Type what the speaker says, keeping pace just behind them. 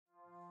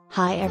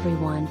Hi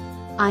everyone.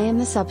 I am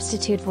the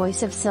substitute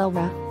voice of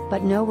Silva,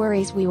 but no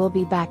worries, we will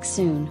be back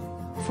soon.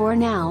 For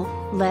now,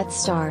 let's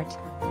start.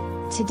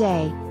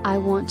 Today, I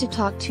want to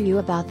talk to you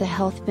about the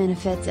health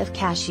benefits of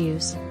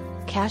cashews.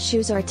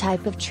 Cashews are a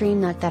type of tree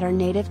nut that are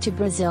native to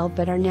Brazil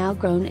but are now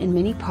grown in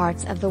many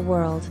parts of the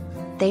world.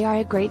 They are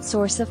a great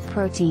source of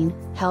protein,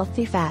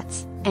 healthy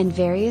fats, and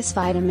various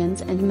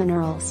vitamins and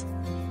minerals.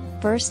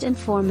 First and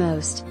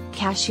foremost,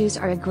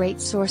 cashews are a great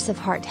source of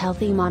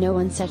heart-healthy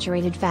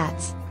monounsaturated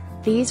fats.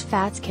 These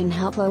fats can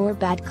help lower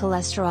bad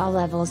cholesterol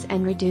levels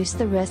and reduce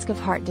the risk of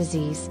heart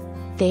disease.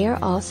 They are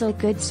also a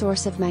good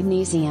source of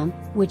magnesium,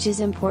 which is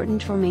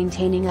important for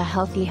maintaining a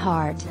healthy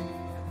heart.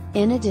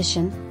 In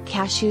addition,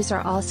 cashews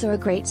are also a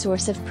great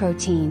source of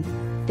protein.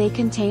 They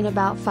contain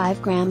about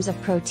 5 grams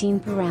of protein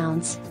per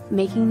ounce,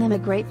 making them a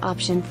great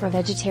option for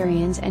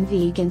vegetarians and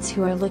vegans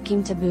who are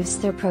looking to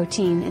boost their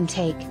protein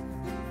intake.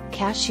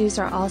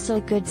 Cashews are also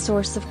a good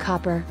source of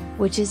copper,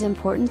 which is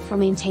important for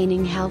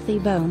maintaining healthy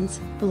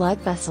bones, blood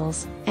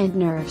vessels, and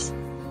nerves.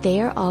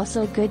 They are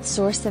also a good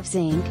source of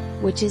zinc,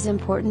 which is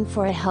important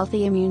for a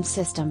healthy immune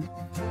system.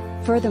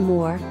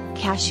 Furthermore,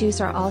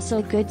 cashews are also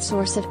a good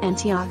source of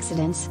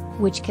antioxidants,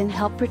 which can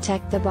help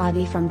protect the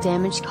body from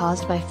damage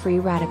caused by free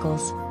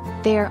radicals.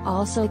 They are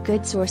also a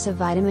good source of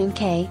vitamin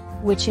K,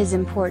 which is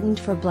important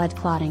for blood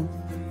clotting.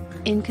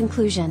 In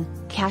conclusion,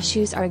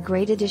 cashews are a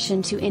great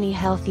addition to any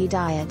healthy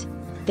diet.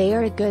 They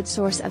are a good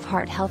source of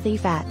heart-healthy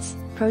fats,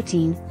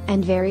 protein,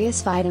 and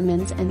various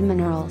vitamins and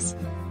minerals.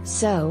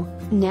 So,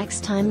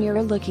 next time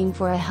you're looking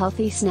for a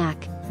healthy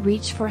snack,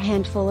 reach for a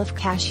handful of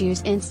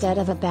cashews instead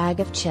of a bag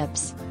of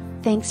chips.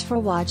 Thanks for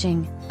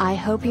watching. I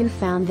hope you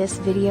found this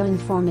video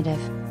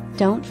informative.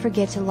 Don't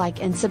forget to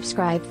like and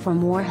subscribe for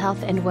more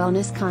health and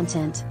wellness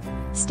content.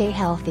 Stay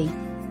healthy.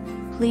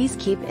 Please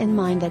keep in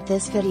mind that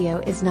this video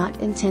is not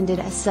intended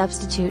as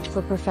substitute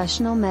for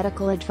professional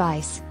medical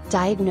advice,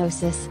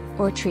 diagnosis,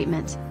 or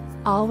treatment.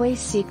 Always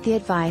seek the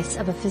advice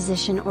of a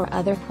physician or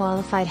other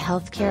qualified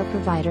healthcare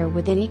provider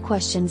with any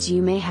questions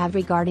you may have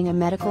regarding a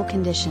medical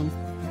condition.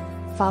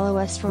 Follow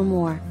us for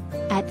more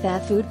at The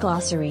Food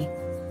Glossary.